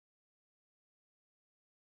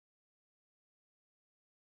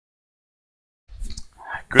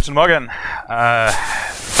Guten Morgen.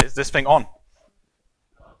 Is this thing on?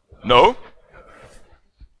 No?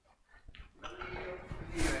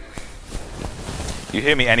 You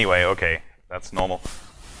hear me anyway, okay. That's normal.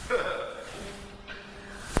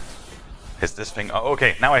 Is this thing, oh,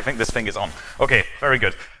 okay, now I think this thing is on. Okay, very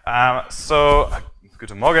good.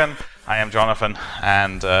 Guten Morgen, I am Jonathan,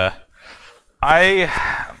 and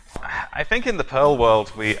I think in the Perl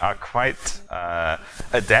world we are quite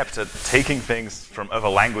adept at taking things from other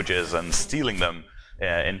languages and stealing them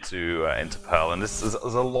into Perl, and this is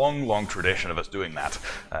a long, long tradition of us doing that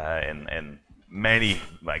in many,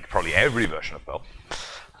 like probably every version of Perl.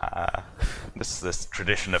 This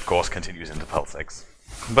tradition, of course, continues into Perl 6.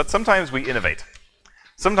 But sometimes we innovate.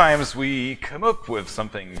 Sometimes we come up with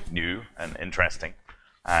something new and interesting,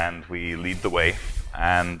 and we lead the way.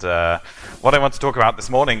 And what I want to talk about this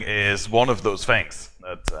morning is one of those things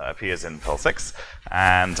that appears in Perl 6,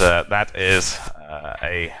 and that is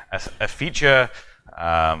a feature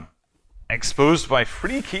exposed by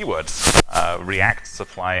three keywords: React,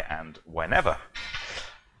 Supply, and Whenever.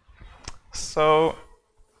 So,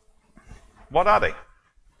 what are they?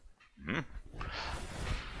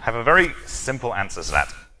 Have a very simple answer to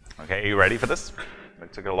that. Okay, are you ready for this?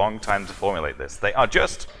 It took a long time to formulate this. They are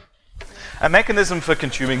just a mechanism for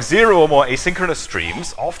consuming 0 or more asynchronous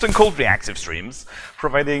streams, often called reactive streams,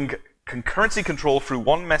 providing concurrency control through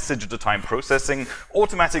one message at a time processing,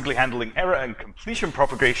 automatically handling error and completion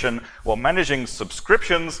propagation, while managing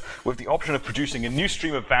subscriptions with the option of producing a new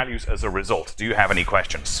stream of values as a result. Do you have any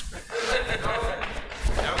questions?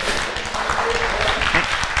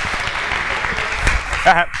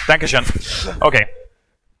 Dankeschön. Okay.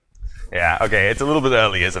 Yeah, okay, it's a little bit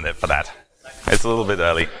early, isn't it, for that? It's a little bit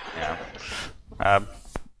early, yeah.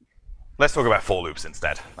 Let's talk about for loops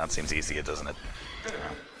instead. That seems easier, doesn't it?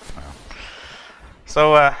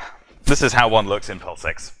 So, this is how one looks in Perl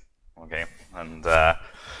 6. Okay, and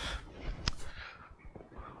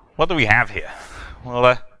what do we have here?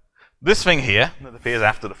 Well, this thing here that appears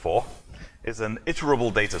after the for is an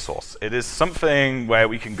iterable data source. It is something where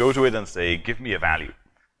we can go to it and say, give me a value.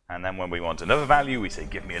 And then when we want another value, we say,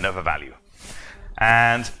 give me another value.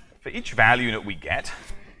 And for each value that we get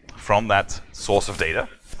from that source of data,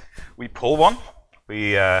 we pull one.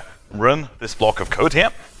 We run this block of code here.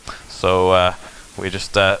 So we're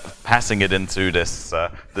just passing it into this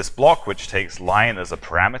block, which takes line as a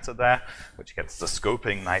parameter there, which gets the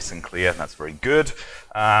scoping nice and clear. That's very good.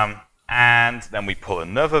 And then we pull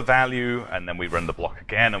another value, and then we run the block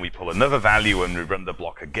again, and we pull another value, and we run the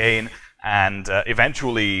block again. And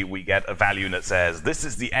eventually, we get a value that says, this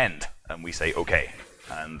is the end. And we say, OK.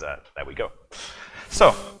 And there we go.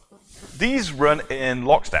 So these run in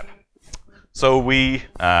lockstep. So we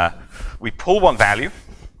pull one value,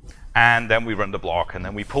 and then we run the block. And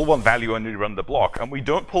then we pull one value, and we run the block. And we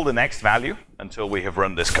don't pull the next value until we have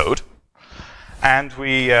run this code. And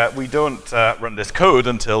we don't run this code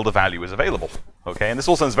until the value is available. Okay, and this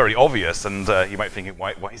all sounds very obvious, and you might think,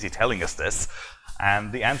 why is he telling us this?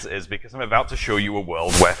 And the answer is because I'm about to show you a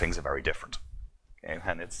world where things are very different. Okay,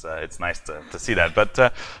 and it's nice to see that.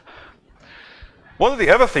 But one of the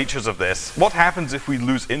other features of this, what happens if we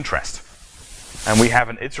lose interest and we have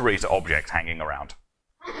an iterator object hanging around?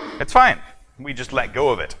 It's fine. We just let go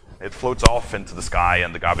of it. It floats off into the sky,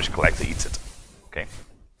 and the garbage collector eats it. Okay,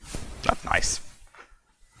 that's nice.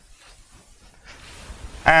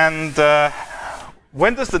 And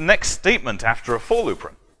when does the next statement after a for loop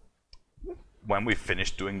run? When we've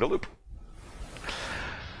finished doing the loop.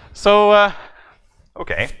 So,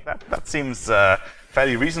 okay, that seems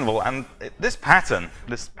fairly reasonable. And this pattern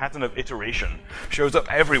of iteration, shows up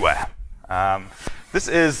everywhere. This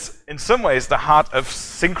is, in some ways, the heart of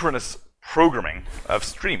synchronous programming of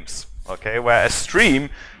streams. Okay, where a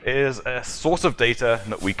stream is a source of data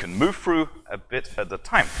that we can move through a bit at a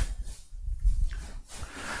time.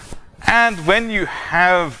 And when you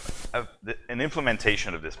have an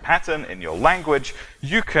implementation of this pattern in your language,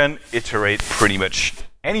 you can iterate pretty much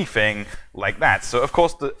anything like that. So, of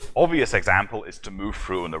course, the obvious example is to move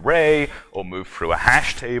through an array, or move through a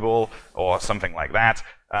hash table, or something like that.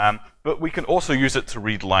 But we can also use it to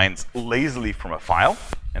read lines lazily from a file.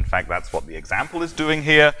 In fact, that's what the example is doing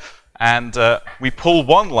here. And we pull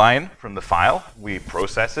one line from the file, we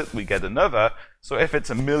process it, we get another. So if it's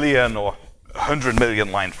a 1,000,000 or 100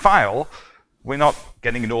 million line file, we're not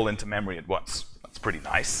getting it all into memory at once. That's pretty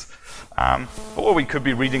nice. Or we could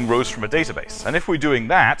be reading rows from a database. And if we're doing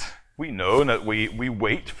that, we know that we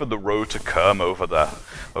wait for the row to come over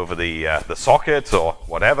the socket or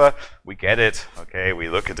whatever. We get it, okay, we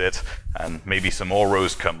look at it, and maybe some more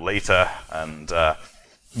rows come later. And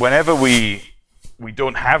whenever we we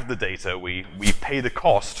don't have the data, we pay the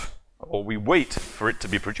cost, or we wait for it to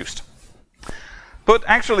be produced. But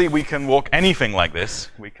actually, we can walk anything like this.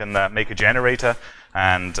 We can make a generator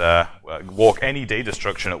and walk any data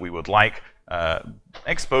structure that we would like,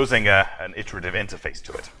 exposing an iterative interface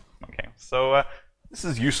to it. Okay, so this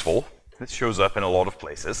is useful. This shows up in a lot of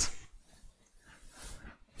places.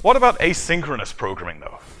 What about asynchronous programming,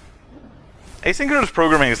 though? Asynchronous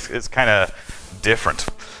programming is kind of different.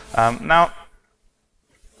 Now,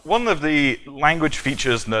 one of the language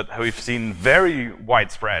features that we've seen very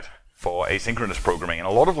widespread for asynchronous programming in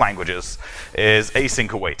a lot of languages is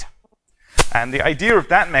async await. And the idea of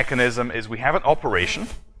that mechanism is we have an operation,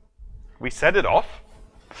 we set it off,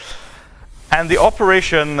 and the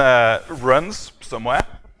operation runs somewhere,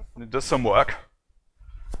 it does some work,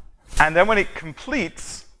 and then when it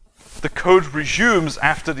completes, the code resumes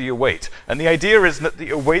after the await. And the idea is that the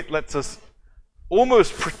await lets us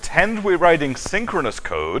almost pretend we're writing synchronous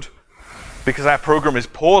code because our program is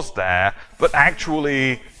paused there, but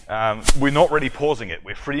actually we're not really pausing it.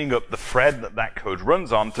 We're freeing up the thread that code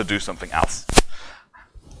runs on to do something else.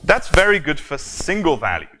 That's very good for single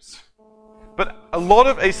values. But a lot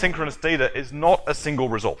of asynchronous data is not a single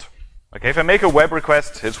result. Okay, if I make a web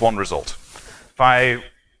request, it's one result. If I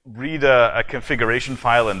read a configuration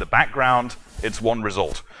file in the background, it's one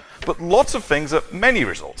result. But lots of things are many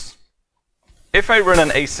results. If I run an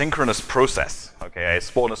asynchronous process, okay, I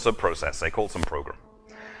spawn a subprocess, I call some program,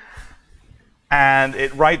 and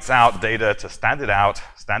it writes out data to standard out,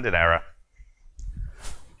 standard error.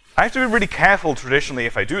 I have to be really careful traditionally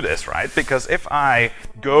if I do this, right? Because if I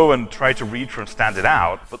go and try to read from standard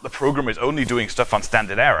out, but the program is only doing stuff on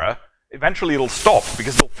standard error, eventually it'll stop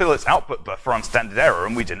because it'll fill its output buffer on standard error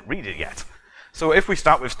and we didn't read it yet. So if we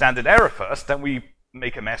start with standard error first, then we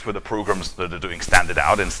make a mess with the programs that are doing standard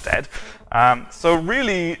out instead. So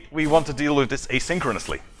really, we want to deal with this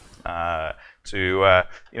asynchronously.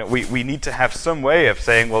 We need to have some way of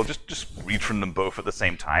saying, well, just read from them both at the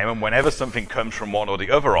same time, and whenever something comes from one or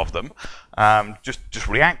the other of them, just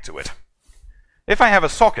react to it. If I have a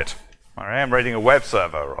socket, all right, I'm writing a web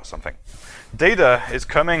server or something, data is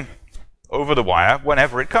coming over the wire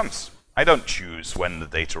whenever it comes. I don't choose when the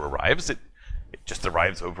data arrives, it just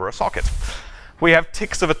arrives over a socket. We have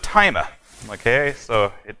ticks of a timer, okay,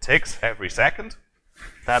 so it ticks every second.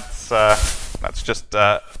 That's just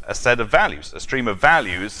a set of values, a stream of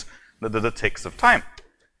values that are the ticks of time.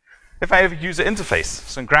 If I have a user interface,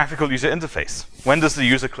 some graphical user interface, when does the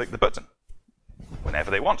user click the button? Whenever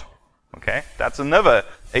they want. Okay, that's another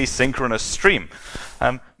asynchronous stream.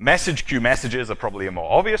 Message queue messages are probably a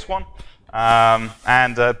more obvious one,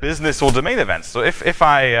 and business or domain events. So if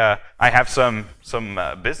I have some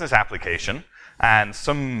business application and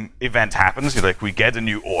some event happens, like we get a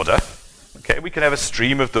new order. Okay, we can have a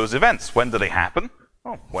stream of those events. When do they happen?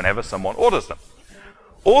 Oh, whenever someone orders them.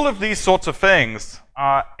 All of these sorts of things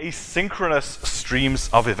are asynchronous streams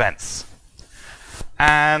of events.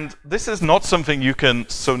 And this is not something you can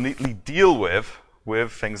so neatly deal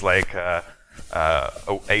with things like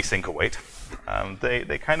async await.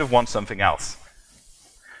 They kind of want something else.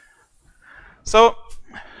 So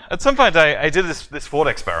at some point, I did this thought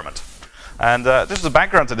experiment. And this is the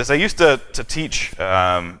background to this. I used to teach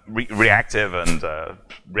reactive and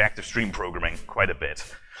reactive stream programming quite a bit.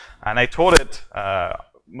 And I taught it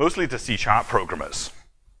mostly to C# programmers.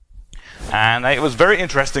 And it was very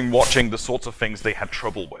interesting watching the sorts of things they had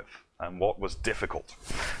trouble with and what was difficult.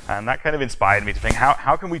 And that kind of inspired me to think,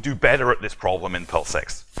 how can we do better at this problem in Perl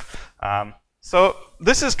 6? So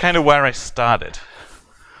this is kind of where I started.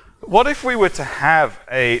 What if we were to have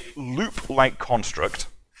a loop-like construct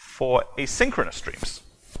for asynchronous streams?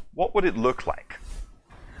 What would it look like?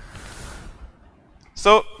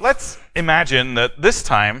 So let's imagine that this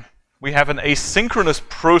time we have an asynchronous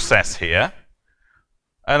process here,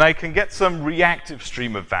 and I can get some reactive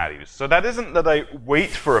stream of values. So that isn't that I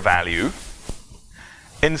wait for a value.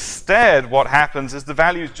 Instead, what happens is the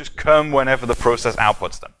values just come whenever the process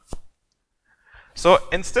outputs them. So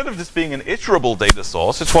instead of this being an iterable data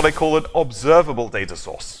source, it's what I call an observable data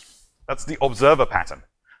source. That's the observer pattern,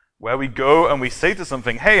 where we go and we say to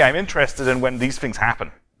something, hey, I'm interested in when these things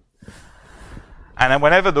happen. And then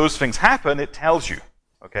whenever those things happen, it tells you.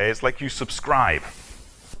 Okay, it's like you subscribe.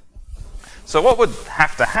 So what would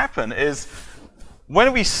have to happen is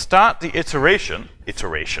when we start the iteration,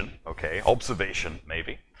 okay, observation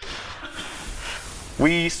maybe,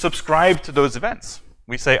 we subscribe to those events.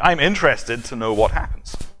 We say, I'm interested to know what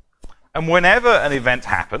happens. And whenever an event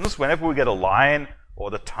happens, whenever we get a line,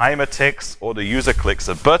 or the timer ticks, or the user clicks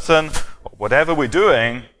a button, or whatever we're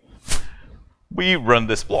doing, we run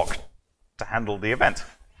this block to handle the event.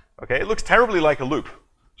 Okay, it looks terribly like a loop.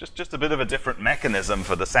 Just a bit of a different mechanism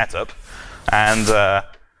for the setup. And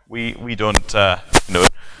we don't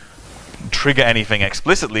trigger anything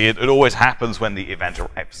explicitly. It always happens when the event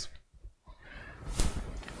arrives.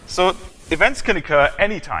 So events can occur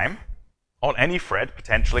anytime on any thread,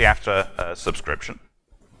 potentially after a subscription.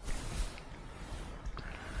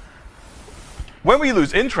 When we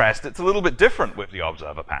lose interest, it's a little bit different with the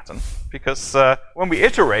observer pattern, because when we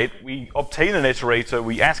iterate, we obtain an iterator,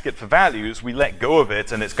 we ask it for values, we let go of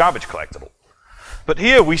it, and it's garbage collectible. But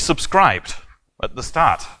here we subscribed at the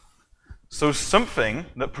start. So something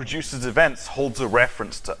that produces events holds a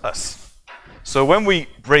reference to us. So when we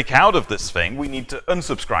break out of this thing, we need to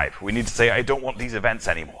unsubscribe. We need to say, I don't want these events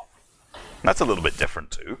anymore. And that's a little bit different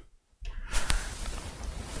too.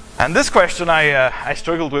 And this question I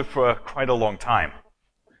struggled with for quite a long time.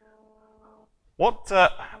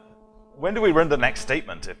 When do we run the next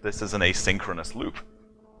statement if this is an asynchronous loop?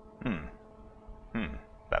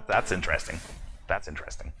 That's interesting. That's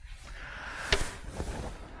interesting.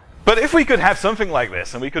 But if we could have something like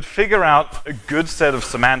this, and we could figure out a good set of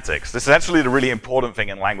semantics, this is actually the really important thing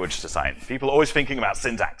in language design. People are always thinking about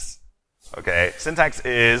syntax. Okay, syntax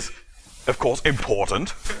is, of course,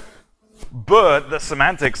 important. But the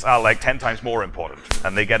semantics are like 10 times more important,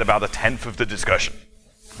 and they get about 1/10 of the discussion.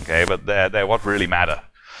 Okay, but they're what really matter.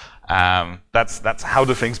 That's how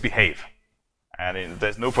do things behave. And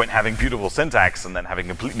there's no point having beautiful syntax and then having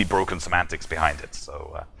completely broken semantics behind it.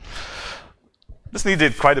 So this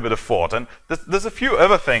needed quite a bit of thought. And there's a few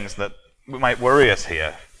other things that might worry us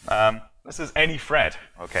here. This is any thread.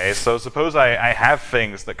 Okay, so suppose I have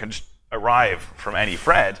things that can arrive from any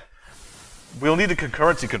thread. We'll need a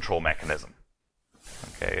concurrency control mechanism.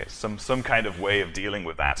 Okay, some kind of way of dealing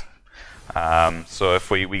with that. So if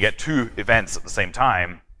we get 2 events at the same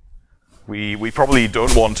time, we probably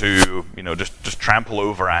don't want to just trample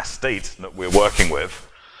over our state that we're working with.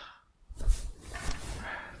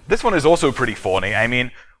 This one is also pretty thorny. I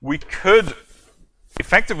mean, we could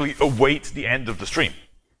effectively await the end of the stream.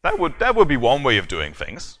 That would be one way of doing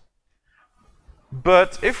things.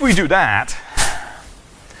 But if we do that,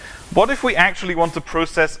 what if we actually want to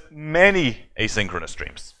process many asynchronous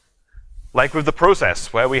streams? Like with the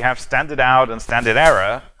process, where we have standard out and standard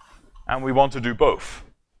error, and we want to do both.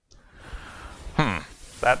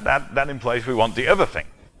 That implies we want the other thing.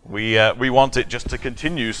 We want it just to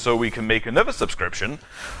continue so we can make another subscription,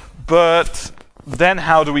 but then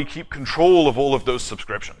how do we keep control of all of those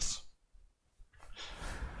subscriptions?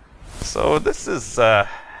 So this is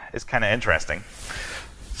kind of interesting.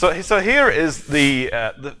 So here is the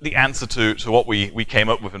answer to what we came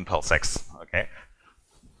up with in Perl 6. Okay,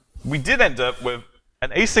 we did end up with an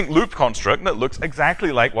async loop construct that looks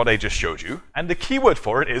exactly like what I just showed you, and the keyword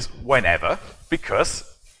for it is whenever,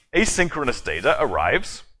 because asynchronous data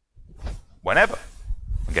arrives whenever.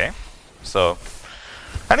 Okay, so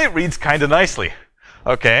and it reads kind of nicely.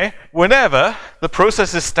 Okay, whenever the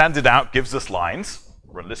process's standard out gives us lines,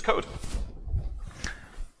 run this code.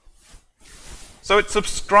 So it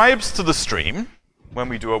subscribes to the stream when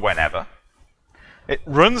we do a whenever. It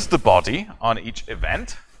runs the body on each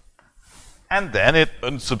event. And then it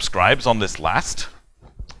unsubscribes on this last.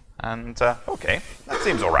 And OK, that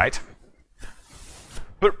seems all right.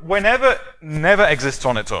 But whenever never exists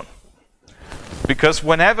on its own. Because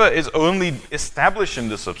whenever is only establishing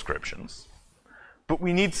the subscriptions. But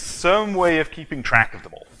we need some way of keeping track of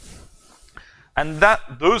them all. And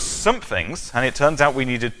those somethings, and it turns out we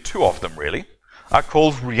needed 2 of them really, are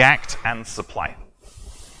called react and supply.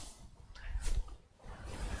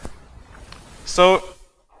 So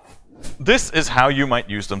this is how you might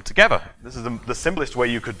use them together. This is the simplest way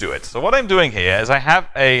you could do it. So what I'm doing here is I have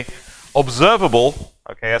a observable,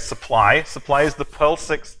 okay, a supply. Supply is the Perl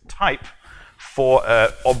 6 type for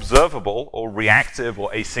observable or reactive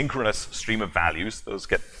or asynchronous stream of values. Those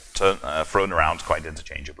get thrown around quite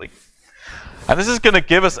interchangeably. And this is going to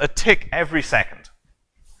give us a tick every second.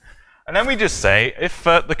 And then we just say, if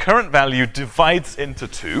the current value divides into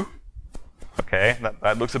 2, okay,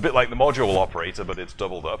 that looks a bit like the module operator, but it's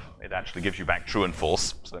doubled up. It actually gives you back true and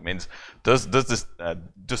false. So it means, does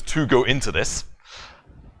 2 go into this?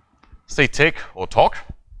 Say tick or talk.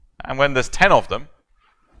 And when there's 10 of them,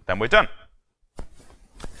 then we're done.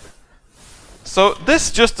 So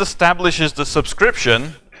this just establishes the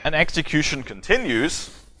subscription, and execution continues.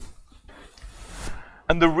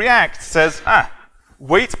 And the React says,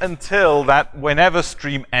 wait until that whenever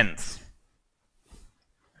stream ends.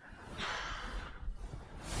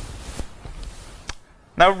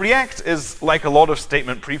 Now, React is like a lot of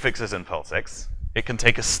statement prefixes in Perl 6. It can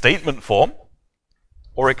take a statement form,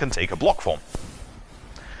 or it can take a block form.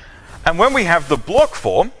 And when we have the block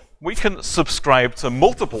form, we can subscribe to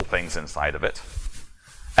multiple things inside of it,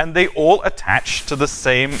 and they all attach to the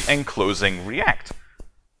same enclosing React.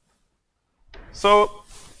 So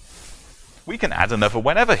we can add another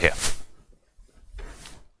whenever here.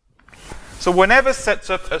 So whenever sets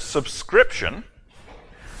up a subscription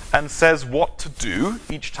and says what to do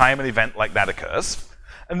each time an event like that occurs,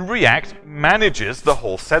 and React manages the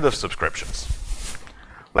whole set of subscriptions.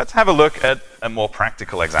 Let's have a look at a more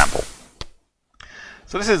practical example.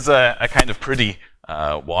 So this is a kind of pretty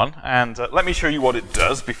one, and let me show you what it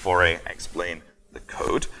does before I explain the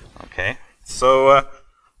code. Okay, so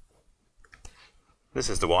this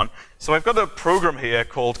is the one. So I've got a program here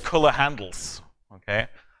called color handles. Okay,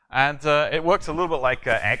 and it works a little bit like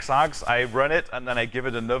Xargs. I run it, and then I give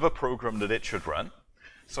it another program that it should run.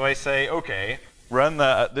 So I say, okay, run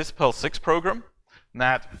this Perl 6 program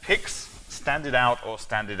that picks standard out or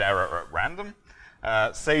standard error at random,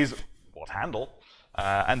 says what handle,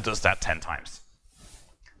 and does that 10 times.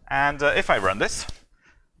 And if I run this,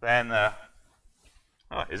 then,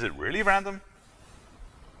 oh, is it really random?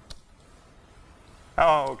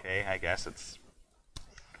 Oh, okay, I guess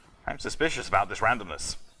I'm suspicious about this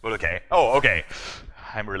randomness, but okay. Oh, okay,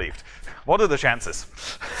 I'm relieved. What are the chances?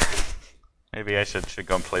 Maybe I should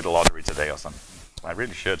go and play the lottery today or something. I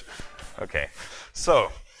really should. Okay,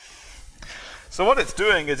 so what it's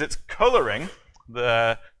doing is it's coloring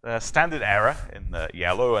the standard error in the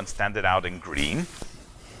yellow and standard out in green.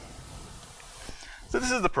 So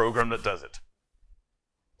this is the program that does it.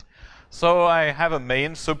 So I have a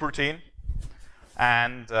main subroutine,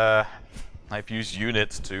 and I've used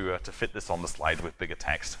units to fit this on the slide with bigger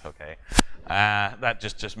text. Okay, that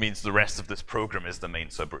just means the rest of this program is the main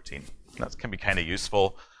subroutine. That can be kind of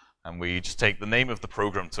useful, and we just take the name of the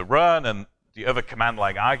program to run, and the other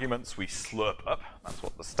command-like arguments we slurp up. That's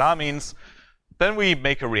what the star means. Then we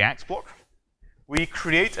make a React block. We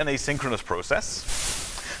create an asynchronous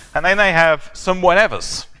process. And then I have some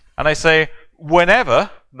whenevers. And I say, whenever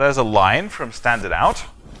there's a line from standard out,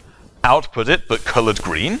 output it but colored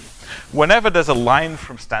green. Whenever there's a line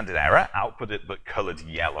from standard error, output it but colored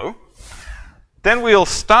yellow. Then we'll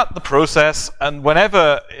start the process, and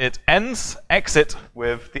whenever it ends, exit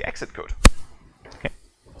with the exit code. Okay.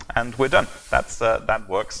 And we're done. That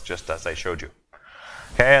works just as I showed you.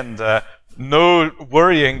 Okay, and no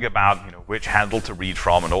worrying about which handle to read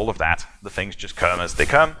from and all of that. The things just come as they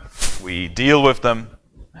come. We deal with them,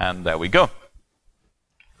 and there we go.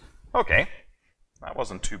 Okay, that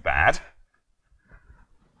wasn't too bad.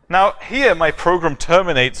 Now here my program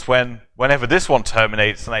terminates whenever this one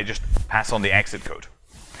terminates, and I just pass on the exit code.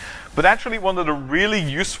 But actually one of the really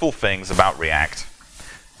useful things about React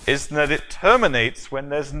is that it terminates when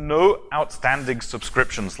there's no outstanding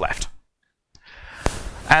subscriptions left.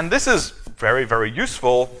 And this is very, very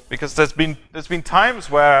useful because there's been times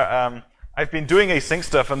where I've been doing async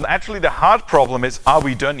stuff, and actually the hard problem is, are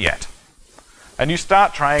we done yet? And you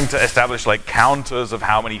start trying to establish like counters of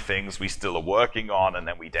how many things we still are working on, and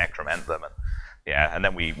then we decrement them, and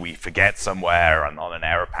then we forget somewhere on an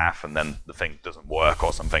error path, and then the thing doesn't work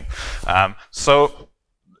or something. So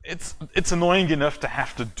it's annoying enough to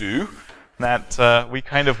have to do that we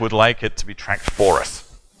kind of would like it to be tracked for us.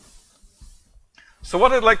 So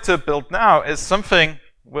what I'd like to build now is something,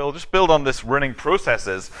 we'll just build on this running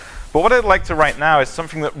processes, but what I'd like to write now is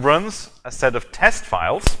something that runs a set of test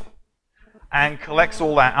files and collects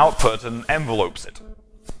all that output and envelopes it.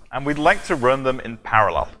 And we'd like to run them in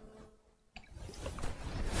parallel.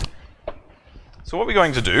 So what we're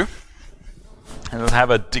going to do is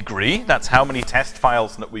have a degree, that's how many test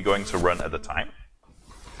files that we're going to run at a time.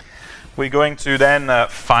 We're going to then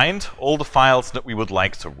find all the files that we would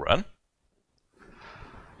like to run.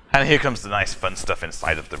 And here comes the nice fun stuff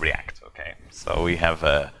inside of the React. Okay, so we have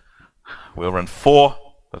we'll run 4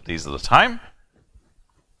 of these at a time.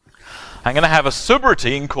 I'm going to have a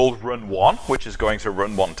subroutine called run1, which is going to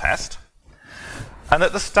run 1 test. And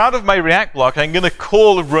at the start of my React block, I'm going to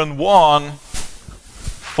call run1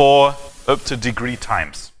 for up to degree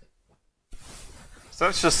times. So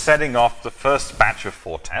that's just setting off the first batch of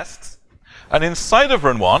 4 tests. And inside of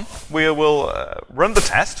run1, we will run the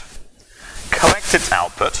test, collect its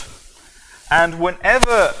output, and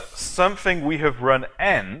whenever something we have run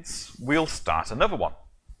ends, we'll start another one.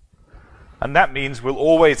 And that means we'll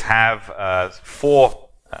always have 4,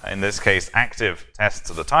 in this case, active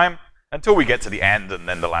tests at a time, until we get to the end, and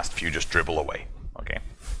then the last few just dribble away. Okay.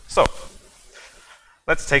 So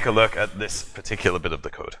let's take a look at this particular bit of the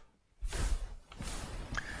code.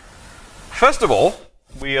 First of all,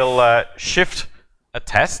 we'll shift a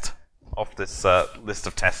test off this list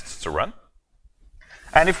of tests to run.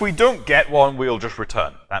 And if we don't get one, we'll just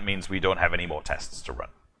return. That means we don't have any more tests to run.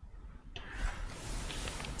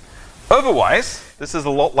 Otherwise, this is a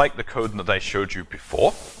lot like the code that I showed you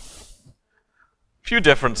before. Few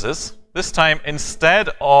differences. This time, instead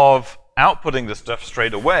of outputting the stuff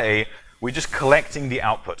straight away, we're just collecting the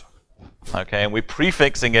output. Okay, and we're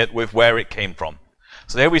prefixing it with where it came from.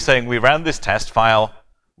 So there we're saying we ran this test file,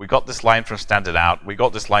 we got this line from standard out, we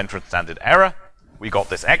got this line from standard error, we got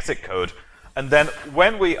this exit code, and then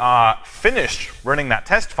when we are finished running that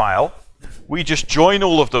test file, we just join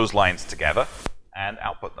all of those lines together and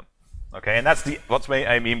output them. Okay, and that's what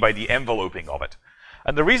I mean by the enveloping of it.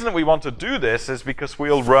 And the reason that we want to do this is because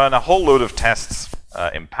we'll run a whole load of tests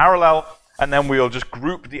in parallel, and then we'll just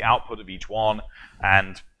group the output of each one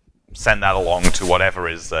and send that along to whatever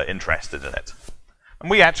is interested in it. And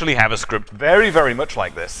we actually have a script very, very much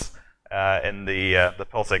like this in the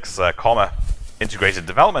Perl 6 comma integrated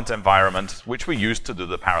development environment, which we use to do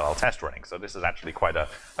the parallel test running. So this is actually quite a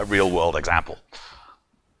real-world example.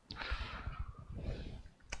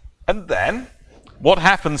 And then, what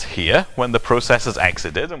happens here when the process is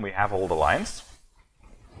exited and we have all the lines?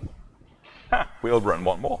 We'll run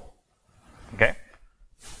one more. Okay?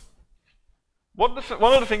 One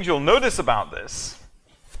of the things you'll notice about this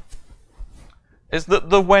is that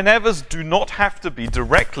the whenevers do not have to be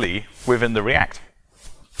directly within the React.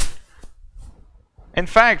 In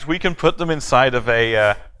fact, we can put them inside of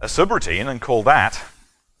a subroutine and call that.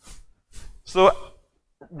 So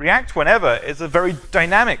React whenever is a very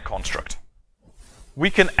dynamic construct. We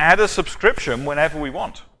can add a subscription whenever we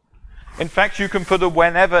want. In fact, you can put a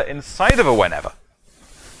whenever inside of a whenever,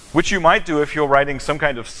 which you might do if you're writing some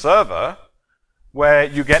kind of server where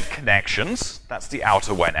you get connections, that's the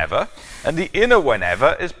outer whenever, and the inner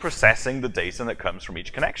whenever is processing the data that comes from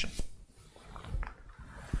each connection.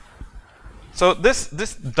 So this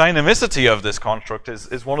dynamicity of this construct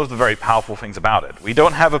is one of the very powerful things about it. We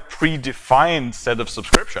don't have a predefined set of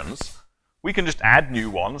subscriptions. We can just add new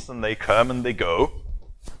ones, and they come and they go.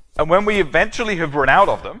 And when we eventually have run out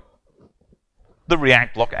of them, the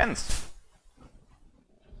React block ends.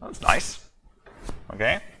 That's nice.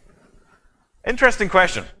 Okay? Interesting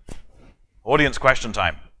question. Audience question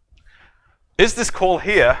time. Is this call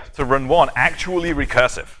here to run one actually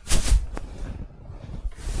recursive?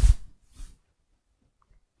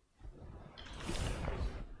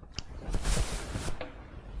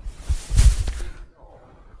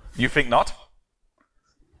 You think not?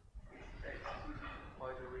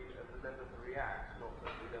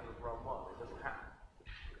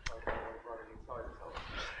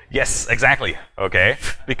 Yes, exactly. Okay,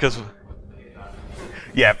 because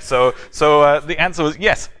yeah. So the answer was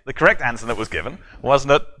yes. The correct answer that was given was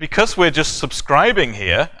that because we're just subscribing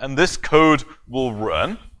here, and this code will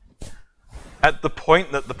run at the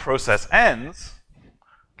point that the process ends.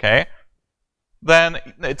 Okay. Then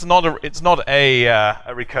it's not a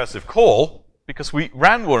recursive call because we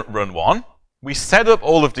run one. We set up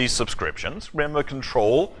all of these subscriptions. Remember,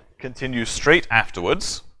 control continues straight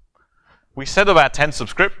afterwards. We set up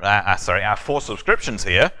our 4 subscriptions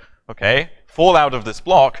here. Okay, fall out of this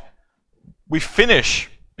block. We finish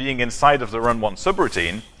being inside of the run one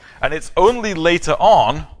subroutine, and it's only later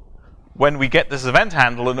on when we get this event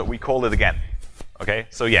handler that we call it again. Okay,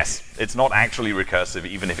 so yes, it's not actually recursive,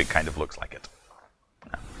 even if it kind of looks like it.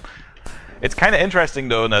 It's kind of interesting,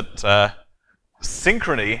 though, that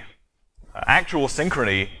synchrony, actual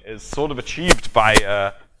synchrony, is sort of achieved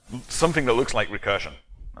by something that looks like recursion.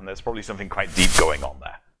 And there's probably something quite deep going on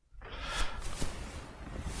there.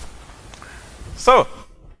 So,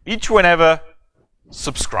 each whenever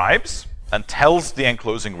subscribes and tells the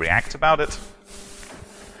enclosing React about it.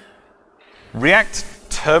 React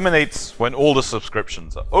terminates when all the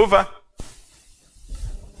subscriptions are over.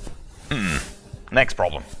 Next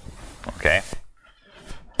problem. Okay.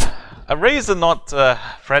 Arrays are not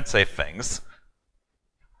thread-safe things.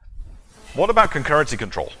 What about concurrency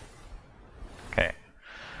control? Okay.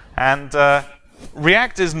 And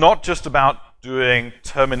React is not just about doing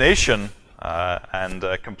termination and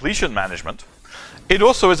completion management. It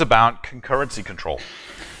also is about concurrency control.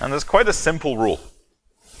 And there's quite a simple rule.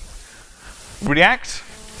 React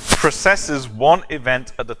processes one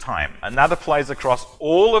event at a time, and that applies across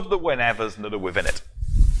all of the whenevers that are within it.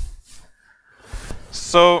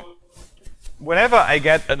 So whenever I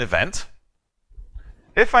get an event,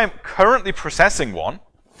 if I'm currently processing one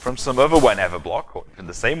from some other whenever block, or in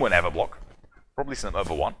the same whenever block, probably some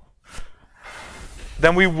other one,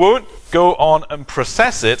 then we won't go on and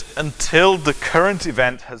process it until the current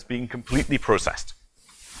event has been completely processed.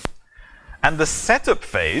 And the setup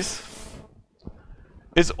phase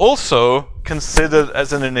is also considered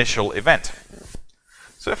as an initial event.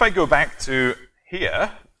 So if I go back to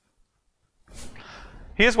here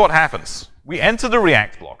here's what happens. We enter the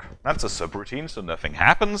React block. That's a subroutine, so nothing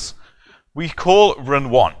happens. We call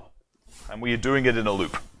run1, and we are doing it in a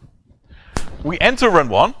loop. We enter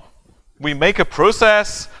run1, we make a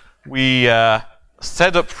process, we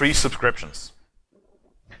set up free subscriptions.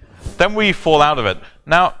 Then we fall out of it.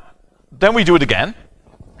 Now, then we do it again.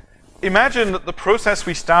 Imagine that the process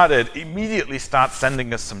we started immediately starts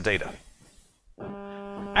sending us some data.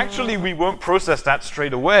 Actually, we won't process that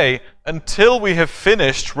straight away until we have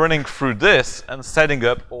finished running through this and setting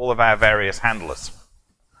up all of our various handlers.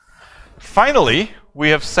 Finally, we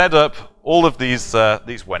have set up all of these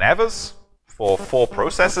whenevers for 4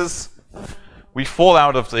 processes. We fall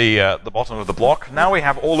out of the bottom of the block. Now we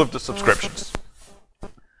have all of the subscriptions.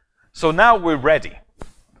 So now we're ready.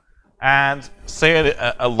 And say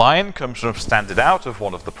a line comes from standard out of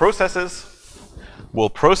one of the processes. We'll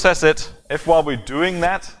process it. If while we're doing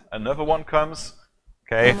that, another one comes,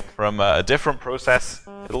 okay, from a different process,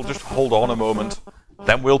 it'll just hold on a moment.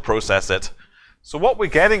 Then we'll process it. So what we're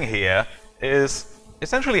getting here is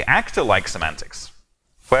essentially actor-like semantics,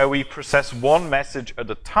 where we process one message at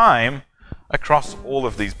a time across all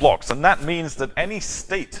of these blocks. And that means that any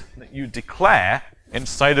state that you declare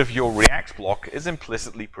inside of your React block is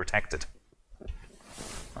implicitly protected.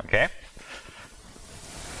 Okay?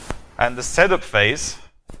 And the setup phase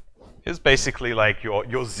is basically like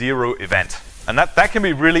your 0 event. And that can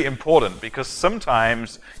be really important because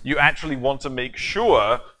sometimes you actually want to make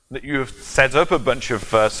sure that you have set up a bunch of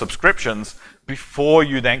subscriptions before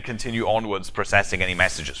you then continue onwards processing any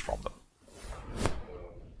messages from them.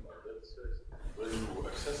 When you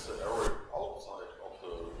access the array outside of the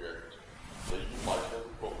React, then you might have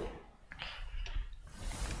a problem.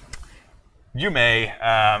 You may,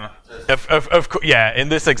 yeah, in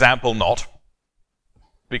this example, not.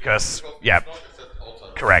 Because yeah,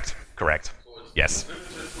 correct. So it's Yes. limited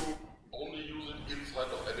to only use it inside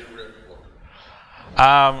of any React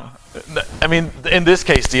block. I mean, in this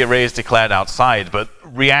case, the array is declared outside, but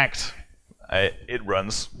React, it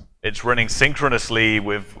runs. It's running synchronously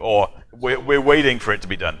with, or we're waiting for it to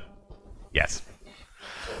be done. Yes.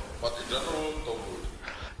 But in general, don't do it.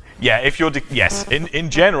 Yeah, if you're, yes, in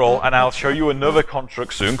general, and I'll show you another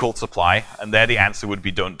construct soon called supply, and there the answer would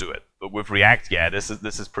be don't do it. But with React, yeah, this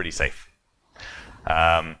is pretty safe.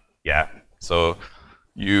 Yeah, so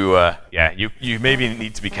you maybe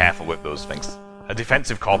need to be careful with those things. A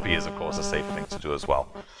defensive copy is, of course, a safe thing to do as well,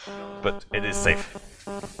 but it is safe.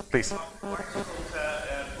 Please. Why is it called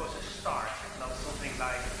process start, not something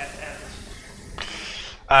like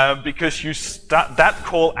end? Because you start, that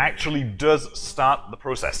call actually does start the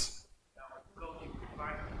process.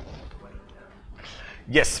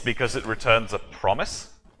 Yes, because it returns a promise.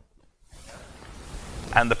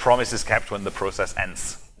 And the promise is kept when the process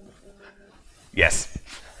ends. Yes.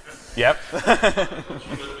 Yep.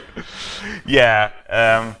 Yeah.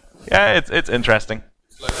 Yeah, it's interesting.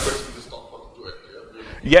 It's like pressing the stop button to end.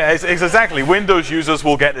 Yeah, it's exactly. Windows users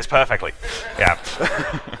will get this perfectly. Yeah.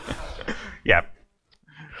 Yeah.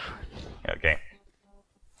 Okay.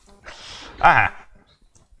 Aha.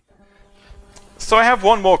 So I have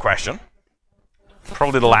one more question.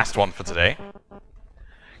 Probably the last one for today.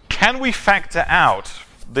 Can we factor out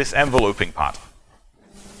this enveloping part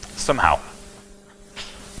somehow?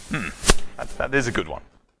 That is a good one.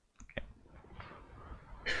 Okay.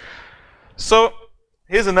 So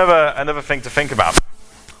here's another thing to think about.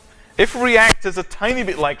 If React is a tiny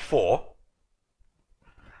bit like for,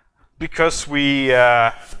 because we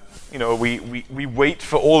wait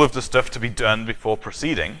for all of the stuff to be done before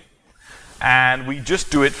proceeding, and we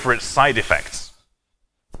just do it for its side effects.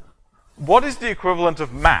 What is the equivalent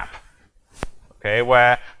of map? Okay,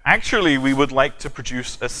 where actually we would like to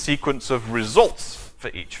produce a sequence of results for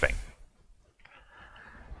each thing.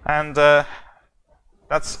 And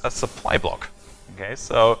that's a supply block. Okay,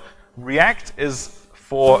 so React is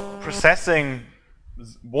for processing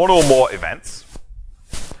one or more events,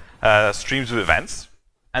 streams of events,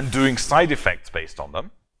 and doing side effects based on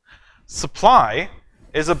them. Supply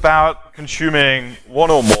is about consuming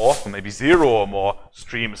one or more, or maybe 0 or more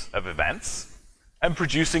streams of events, and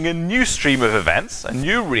producing a new stream of events, a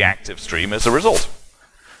new reactive stream as a result.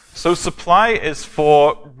 So supply is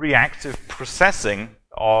for reactive processing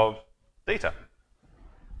of data.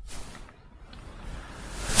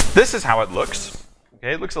 This is how it looks.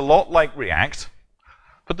 Okay, it looks a lot like React,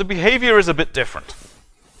 but the behavior is a bit different.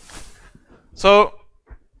 So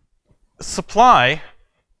supply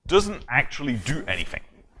doesn't actually do anything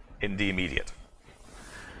in the immediate.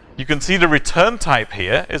 You can see the return type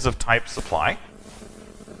here is of type supply.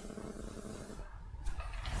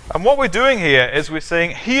 And what we're doing here is we're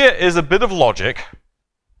saying here is a bit of logic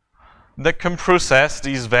that can process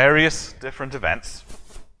these various different events,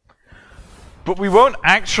 but we won't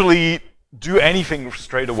actually do anything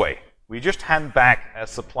straight away. We just hand back a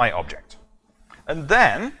supply object. And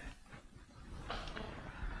then,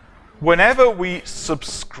 whenever we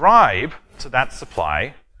subscribe to that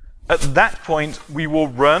supply, at that point, we will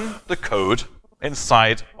run the code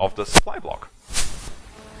inside of the supply block.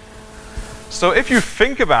 So if you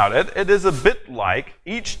think about it, it is a bit like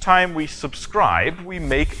each time we subscribe, we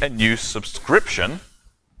make a new subscription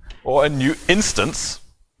or a new instance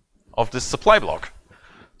of this supply block.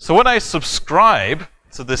 So when I subscribe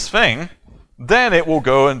to this thing, then it will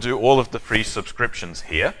go and do all of the free subscriptions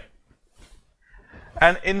here.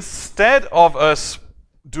 And instead of us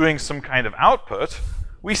doing some kind of output,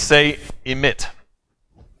 we say emit.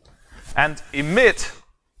 And emit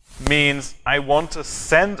means I want to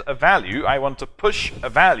send a value, I want to push a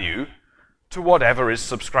value to whatever is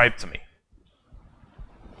subscribed to me.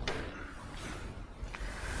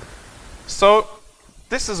 So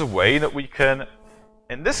this is a way that we can,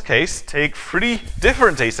 in this case, take 3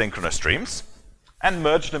 different asynchronous streams and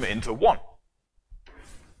merge them into one.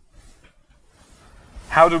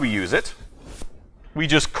 How do we use it? We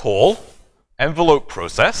just call envelope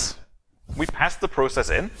process, we pass the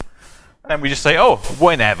process in, and we just say, oh,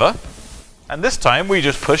 whenever. And this time, we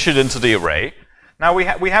just push it into the array. Now, we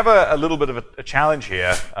have a little bit of a challenge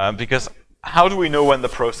here, because how do we know when the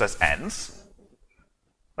process ends?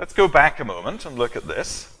 Let's go back a moment and look at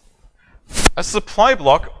this. A supply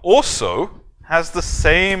block also has the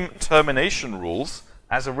same termination rules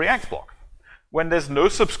as a React block. When there's no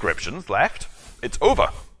subscriptions left, it's over.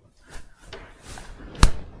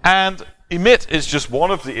 And emit is just one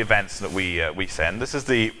of the events that we send. This is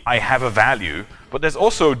the I have a value, but there's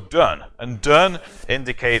also done. And done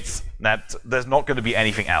indicates that there's not going to be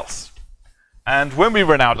anything else. And when we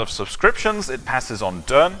run out of subscriptions, it passes on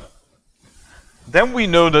done. Then we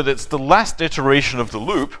know that it's the last iteration of the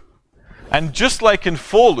loop. And just like in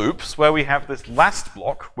for loops, where we have this last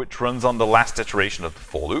block, which runs on the last iteration of the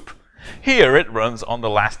for loop, here it runs on the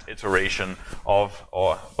last iteration of,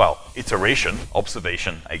 iteration,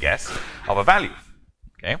 observation, I guess, of a value.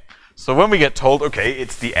 Okay? So when we get told, okay,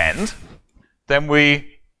 it's the end, then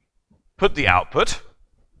we put the output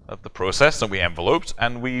of the process that we enveloped,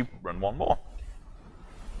 and we run one more.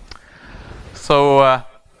 So,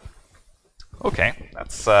 okay,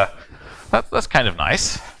 that's kind of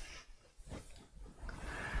nice.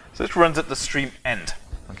 So this runs at the stream end.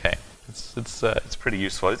 Okay. It's pretty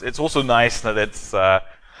useful. It's also nice that it's a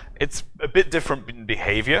bit different in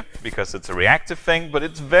behavior because it's a reactive thing, but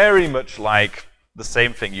it's very much like the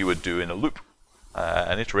same thing you would do in a loop,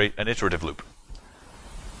 an iterative loop.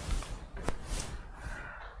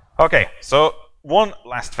 Okay, so one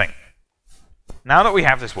last thing. Now that we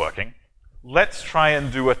have this working, let's try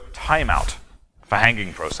and do a timeout for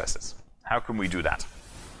hanging processes. How can we do that?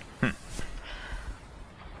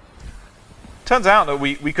 Turns out that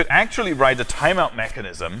we could actually write a timeout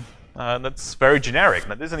mechanism that's very generic,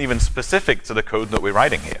 that isn't even specific to the code that we're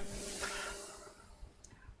writing here.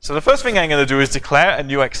 So the first thing I'm going to do is declare a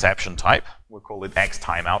new exception type. We'll call it X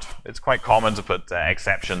timeout. It's quite common to put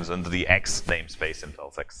exceptions under the X namespace in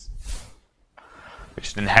Perl-6,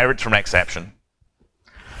 which inherits from exception.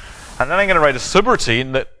 And then I'm going to write a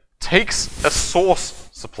subroutine that takes a source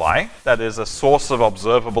supply, that is a source of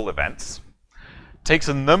observable events, takes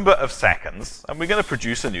a number of seconds, and we're going to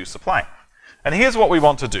produce a new supply. And here's what we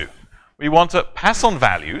want to do. We want to pass on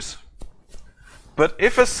values, but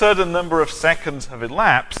if a certain number of seconds have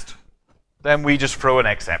elapsed, then we just throw an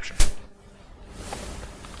exception.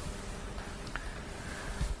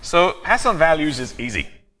 So pass on values is easy.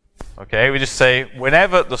 Okay, we just say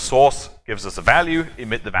whenever the source gives us a value,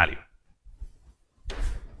 emit the value.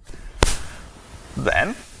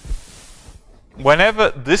 Then,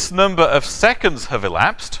 whenever this number of seconds have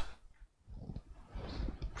elapsed,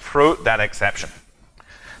 throw that exception.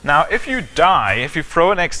 Now, if you die, if you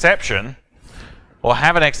throw an exception, or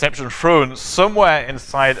have an exception thrown somewhere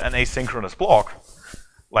inside an asynchronous block,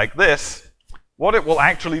 like this, what it will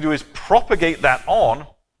actually do is propagate that on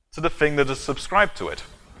to the thing that is subscribed to it.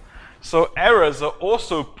 So errors are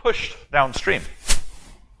also pushed downstream.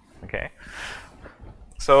 Okay?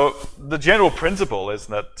 So the general principle is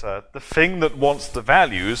that the thing that wants the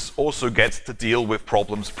values also gets to deal with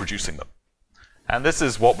problems producing them. And this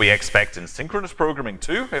is what we expect in synchronous programming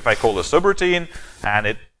too. If I call a subroutine and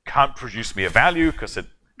it can't produce me a value because it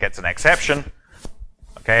gets an exception,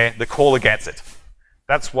 okay, the caller gets it.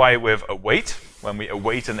 That's why with await, when we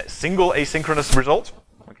await a single asynchronous result,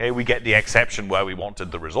 okay, we get the exception where we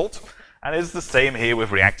wanted the result. And it's the same here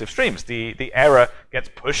with reactive streams. The error gets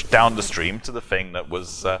pushed down the stream to the thing that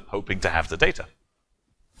was hoping to have the data.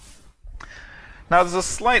 Now, there's a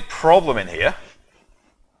slight problem in here.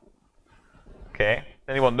 Okay,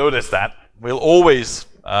 anyone notice that? We'll always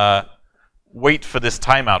wait for this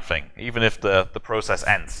timeout thing, even if the process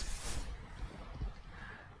ends.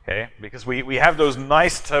 Okay, because we have those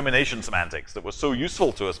nice termination semantics that were so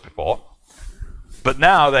useful to us before, but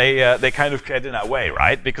now they kind of get in our way,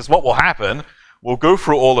 right? Because what will happen, we'll go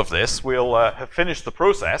through all of this, we'll have finished the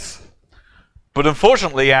process, but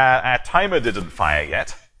unfortunately our timer didn't fire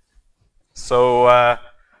yet. So,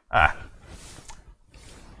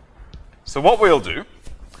 so what we'll do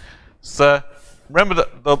is, remember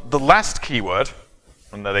the last keyword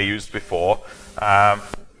that I used before,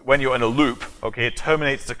 when you're in a loop, okay, it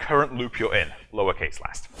terminates the current loop you're in, lowercase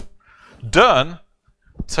last. Done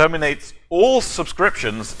terminates all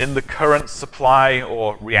subscriptions in the current supply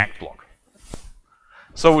or React block.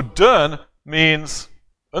 So done means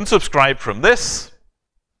unsubscribe from this.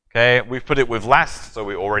 Okay, we've put it with last, so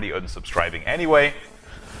we're already unsubscribing anyway.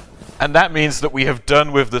 And that means that we have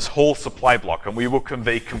done with this whole supply block, and we will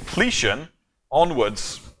convey completion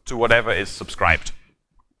onwards to whatever is subscribed.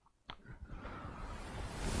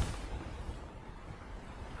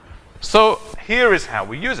 So here is how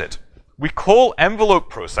we use it. We call envelope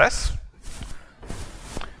process.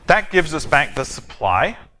 That gives us back the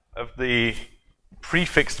supply of the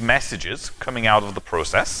prefixed messages coming out of the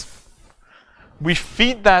process. We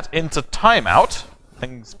feed that into timeout.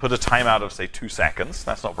 Things put a timeout of, say, 2 seconds.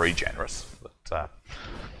 That's not very generous, but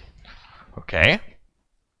okay.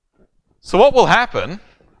 So what will happen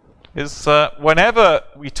is whenever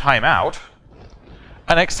we time out,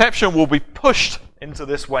 an exception will be pushed into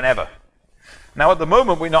this whenever. Now, at the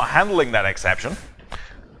moment, we're not handling that exception,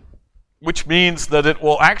 which means that it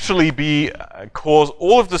will actually be cause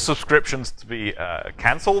all of the subscriptions to be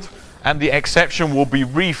cancelled, and the exception will be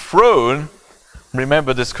rethrown.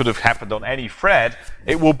 Remember, this could have happened on any thread.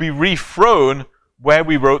 It will be rethrown where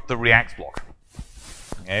we wrote the React block.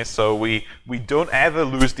 Okay, so we don't ever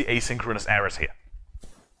lose the asynchronous errors here.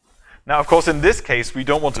 Now, of course, in this case, we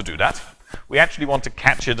don't want to do that. We actually want to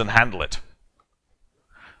catch it and handle it.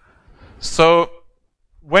 So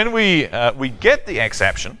when we get the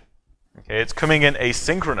exception, okay, it's coming in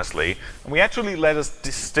asynchronously, and we actually let us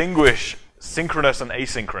distinguish synchronous and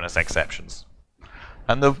asynchronous exceptions.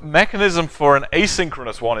 And the mechanism for an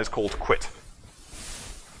asynchronous one is called quit.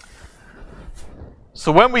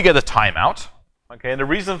 So when we get a timeout, okay, and the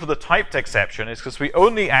reason for the typed exception is because we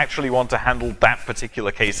only actually want to handle that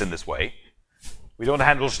particular case in this way. We don't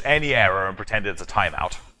handle just any error and pretend it's a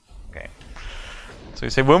timeout. Okay. So you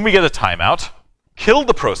say, when we get a timeout, kill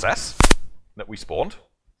the process that we spawned,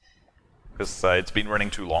 because it's been running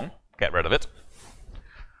too long, get rid of it.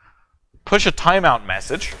 Push a timeout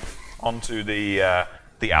message onto the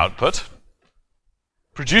output,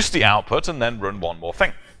 produce the output, and then run one more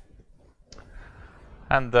thing.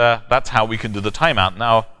 And that's how we can do the timeout.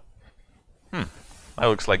 Now, that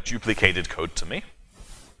looks like duplicated code to me.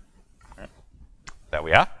 There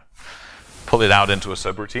we are. Pull it out into a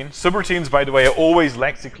subroutine. Subroutines, by the way, are always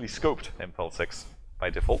lexically scoped in Perl 6 by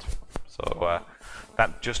default. So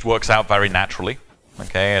that just works out very naturally.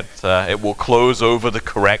 Okay, it will close over the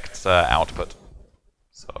correct output.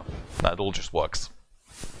 So that all just works.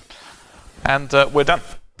 And we're done.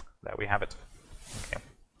 There we have it. Okay.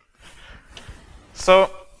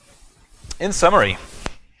 So, in summary,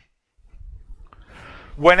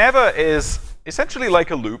 whenever is essentially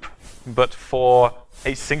like a loop, but for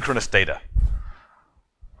asynchronous data.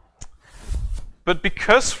 But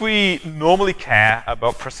because we normally care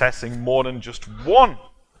about processing more than just one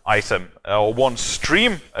item or one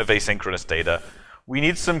stream of asynchronous data, we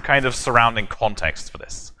need some kind of surrounding context for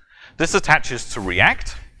this. This attaches to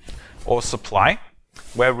React or supply,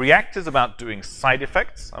 where React is about doing side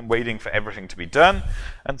effects and waiting for everything to be done,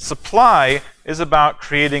 and supply is about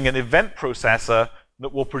creating an event processor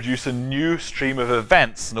that will produce a new stream of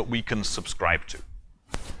events that we can subscribe to.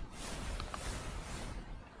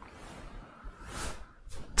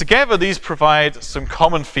 Together, these provide some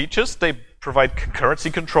common features. They provide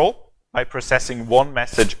concurrency control by processing one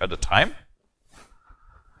message at a time.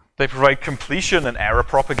 They provide completion and error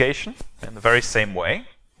propagation in the very same way.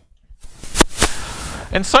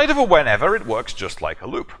 Inside of a whenever, it works just like a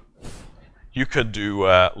loop. You could do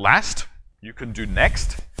last, you can do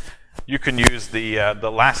next, you can use the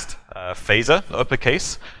last phaser,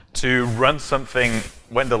 uppercase, to run something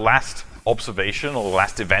when the last observation or the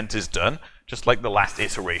last event is done, just like the last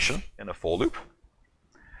iteration in a for loop.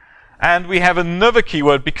 And we have another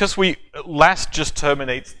keyword, because we last just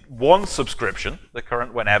terminate one subscription, the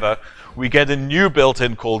current whenever, we get a new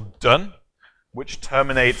built-in called done, which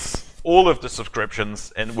terminates all of the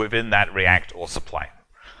subscriptions within that React or supply.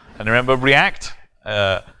 And remember, React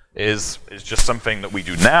is just something that we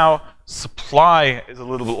do now. Supply is a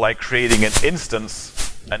little bit like creating an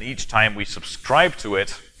instance, and each time we subscribe to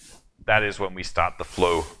it, that is when we start the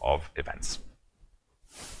flow of events.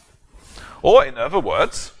 Or in other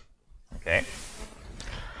words, okay,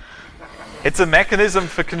 it's a mechanism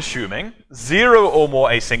for consuming 0 or more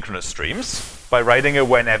asynchronous streams by writing a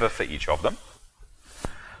whenever for each of them,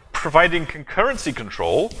 providing concurrency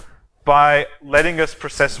control by letting us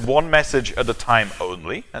process one message at a time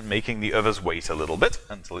only and making the others wait a little bit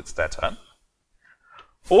until it's their turn,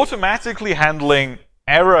 automatically handling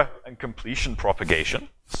error and completion propagation.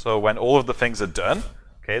 So when all of the things are done,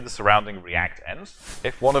 okay, the surrounding React ends.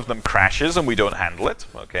 If one of them crashes and we don't handle it,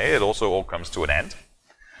 okay, it also all comes to an end.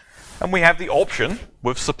 And we have the option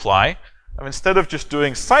with supply of, instead of just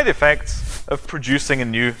doing side effects, of producing a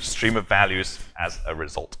new stream of values as a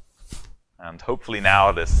result. And hopefully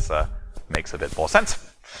now this makes a bit more sense.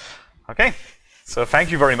 Okay, so thank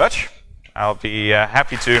you very much. I'll be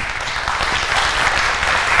happy to.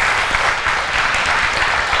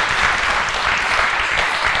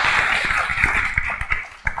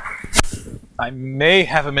 I may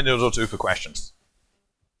have a minute or two for questions.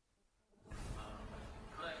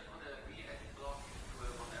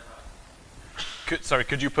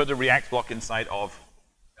 Could you put a React block inside of?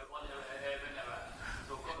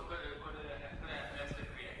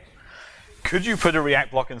 Could you put a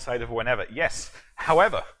React block inside of whenever? Yes.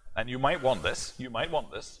 However, and you might want this,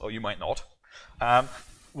 or you might not.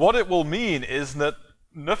 What it will mean is that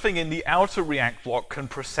nothing in the outer React block can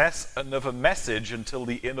process another message until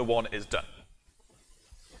the inner one is done.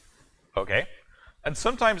 Okay? And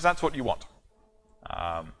sometimes that's what you want.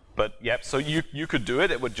 But yep, so you could do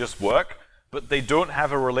it, it would just work, but they don't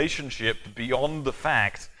have a relationship beyond the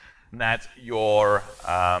fact that your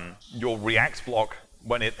React block,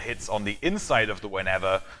 when it hits on the inside of the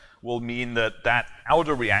whenever, will mean that that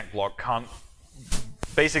outer React block can't,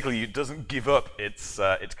 basically it doesn't give up its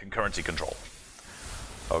concurrency control.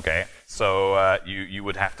 Okay, so you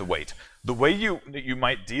would have to wait. The way you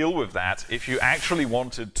might deal with that, if you actually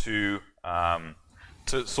wanted to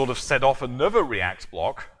sort of set off another React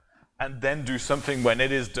block and then do something when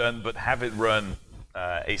it is done but have it run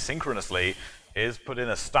asynchronously, is put in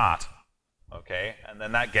a start. Okay, and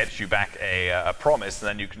then that gets you back a promise, and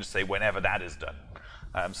then you can just say whenever that is done.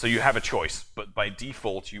 So you have a choice, but by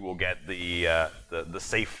default you will get the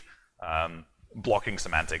safe blocking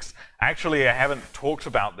semantics. Actually, I haven't talked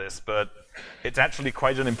about this, but it's actually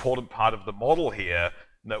quite an important part of the model here,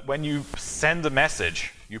 that when you send a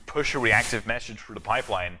message, you push a reactive message through the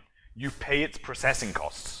pipeline, you pay its processing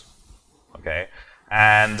costs. Okay,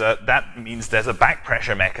 and that means there's a back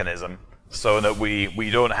pressure mechanism, so that we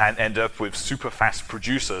don't end up with super fast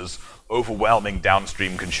producers overwhelming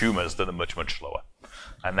downstream consumers that are much, much slower.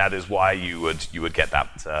 And that is why you would get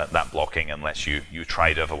that blocking unless you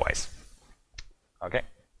tried otherwise. Okay,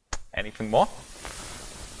 anything more?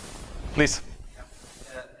 Please.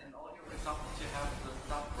 In all your examples, you have the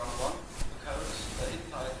start run one code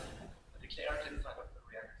inside, declared inside of the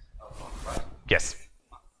React block, right? Yes.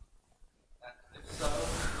 And if so,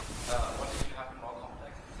 what if you have a more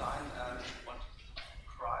complex design and you want to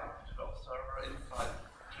subscribe to the server inside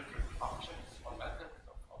different functions or methods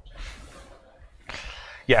of objects?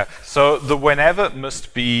 Yeah, so the whenever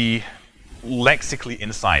must be lexically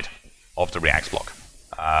inside of the React block.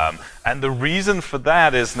 And the reason for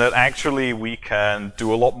that is that actually we can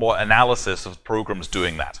do a lot more analysis of programs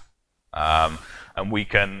doing that. And we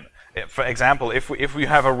can, for example, if we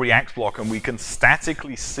have a React block and we can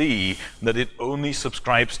statically see that it only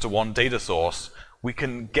subscribes to one data source, we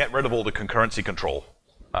can get rid of all the concurrency control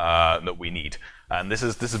that we need. And this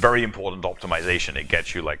is very important optimization. It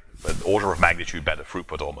gets you like an order of magnitude better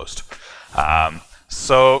throughput almost.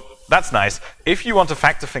 So that's nice. If you want to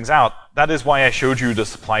factor things out, that is why I showed you the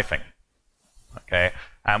supply thing. Okay,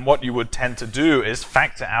 and what you would tend to do is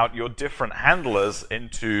factor out your different handlers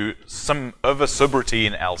into some other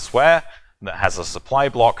subroutine elsewhere that has a supply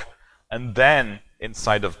block, and then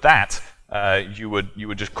inside of that, you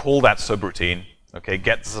would just call that subroutine. Okay,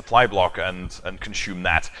 get the supply block and consume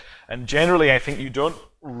that. And generally, I think you don't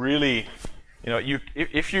really,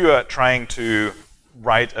 if you are trying to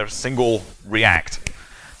write a single React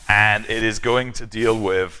and it is going to deal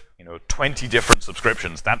with 20 different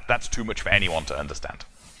subscriptions, that's too much for anyone to understand.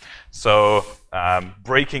 So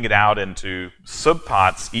breaking it out into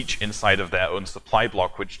subparts, each inside of their own supply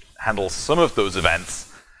block, which handles some of those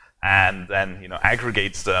events, and then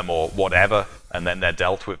aggregates them or whatever, and then they're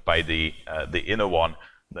dealt with by the inner one,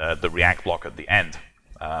 the React block at the end.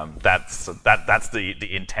 That's the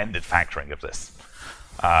intended factoring of this.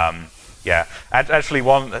 Yeah, actually,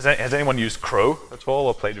 has anyone used Crow at all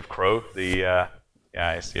or played with Crow? Yeah,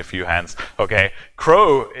 I see a few hands. Okay,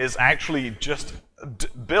 Crow is actually just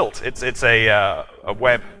built. It's a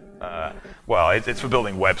web. Well, it's for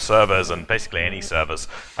building web servers and basically any servers.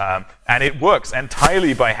 And it works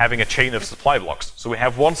entirely by having a chain of supply blocks. So we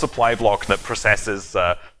have one supply block that processes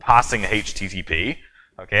passing HTTP.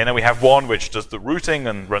 Okay, and then we have one which does the routing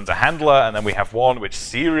and runs a handler, and then we have one which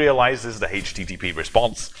serializes the HTTP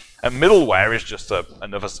response. And middleware is just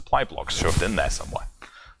another supply block shoved in there somewhere,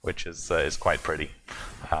 which is quite pretty.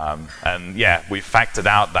 And yeah, we've factored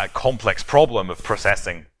out that complex problem of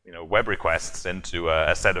processing web requests into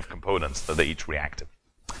a set of components that are each reactive.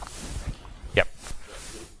 Yep.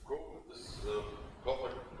 Crow is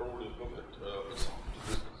perfect, probably perfect example to this.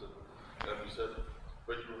 And we said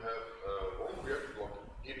when you have one React block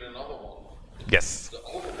in another one, Yes. the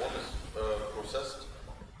outer one is processed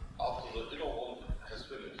after the inner one has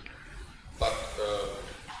finished. But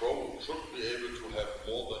Crow should be able to have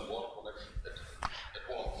more than one connection at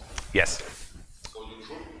once. Yes. So you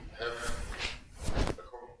should have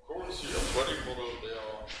concurrency and threading model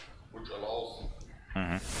there, which allows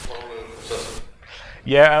parallel processing.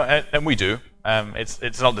 Yeah, and we do.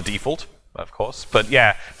 It's not the default, of course, but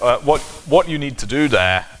yeah, what you need to do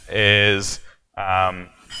there is, I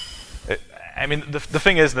mean, the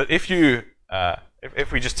thing is that if you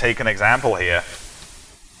if we just take an example here,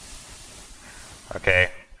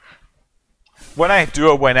 okay, when I do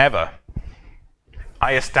a whenever,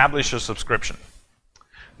 I establish a subscription.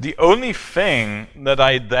 The only thing that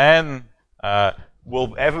I then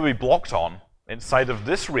will ever be blocked on inside of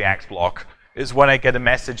this React block is when I get a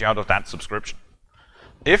message out of that subscription.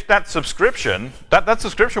 If that subscription, that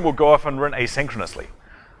subscription will go off and run asynchronously.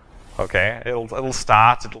 Okay, it'll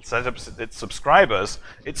start, it'll set up its subscribers.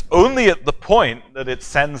 It's only at the point that it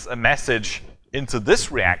sends a message into this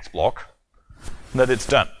React block that it's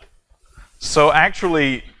done. So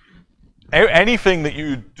actually, anything that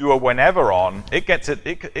you do a whenever on, it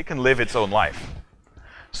can live its own life.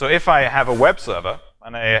 So if I have a web server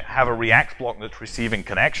and I have a React block that's receiving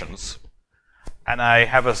connections, and I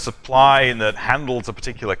have a supply that handles a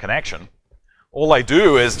particular connection, all I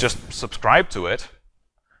do is just subscribe to it,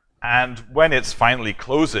 and when it finally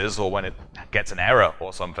closes or when it gets an error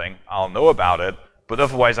or something, I'll know about it, but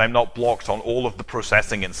otherwise I'm not blocked on all of the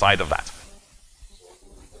processing inside of that.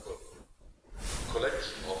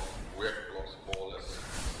 Collection of React blocks, more or less.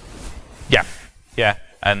 Yeah, yeah,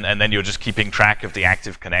 and then you're just keeping track of the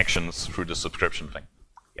active connections through the subscription thing.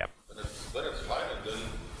 Yeah. Then it's fine, and then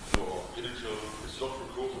your initial is not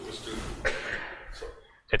recursive, is still true. So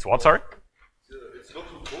It's what, sorry? it's not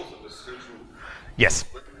recursive, it's still true. Yes,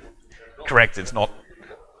 correct, it's not.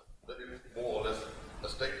 That is more or less a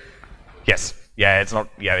state. Yes, yeah, it's not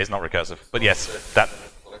recursive, but yes, that.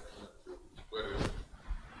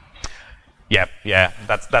 Yeah,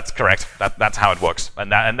 that's correct. That's how it works,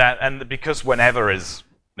 and because whenever is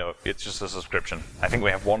it's just a subscription. I think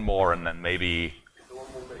we have one more, and then maybe.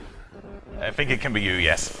 I think it can be you.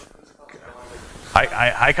 Yes.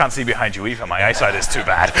 I can't see behind you either. My eyesight is too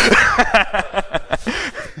bad. You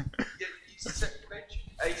mentioned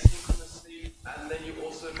asynchronously, and then you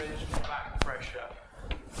also mentioned back pressure.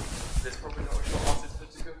 There's probably not a short answer,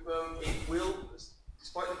 but to confirm, it will,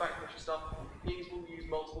 despite the back pressure stuff, things will use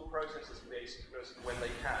multiple processes for the asynchronous when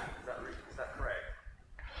they can. Is that correct?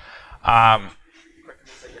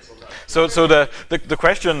 Say yes or no. So the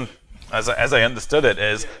question, as I understood it,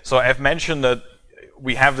 is so I've mentioned that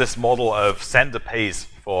we have this model of sender pays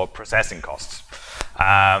for processing costs,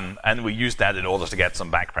 and we use that in order to get some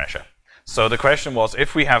back pressure. So the question was,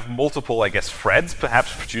 if we have multiple, I guess, threads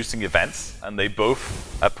perhaps producing events, and they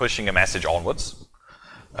both are pushing a message onwards,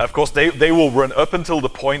 of course they will run up until the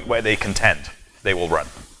point where they contend. They will run.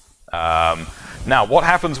 Now, what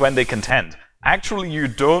happens when they contend? Actually, you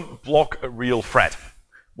don't block a real thread.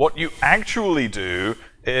 What you actually do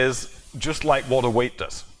is just like what await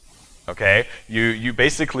does. Okay, you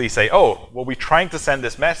basically say, oh, well, we're trying to send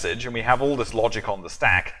this message, and we have all this logic on the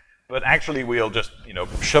stack, but actually we'll just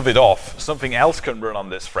shove it off. Something else can run on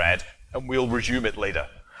this thread, and we'll resume it later.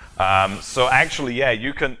 So actually, yeah,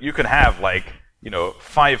 you can have like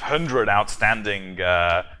 500 outstanding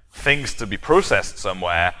things to be processed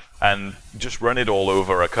somewhere, and just run it all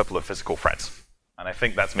over a couple of physical threads. And I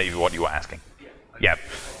think that's maybe what you were asking. Yeah.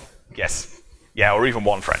 Yes. Yeah, or even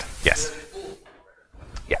one thread. Yes.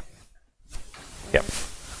 Yeah. Yep.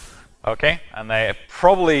 Okay, and they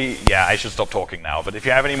probably, yeah, I should stop talking now, but if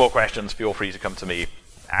you have any more questions, feel free to come to me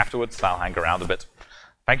afterwards. I'll hang around a bit.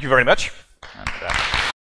 Thank you very much. And,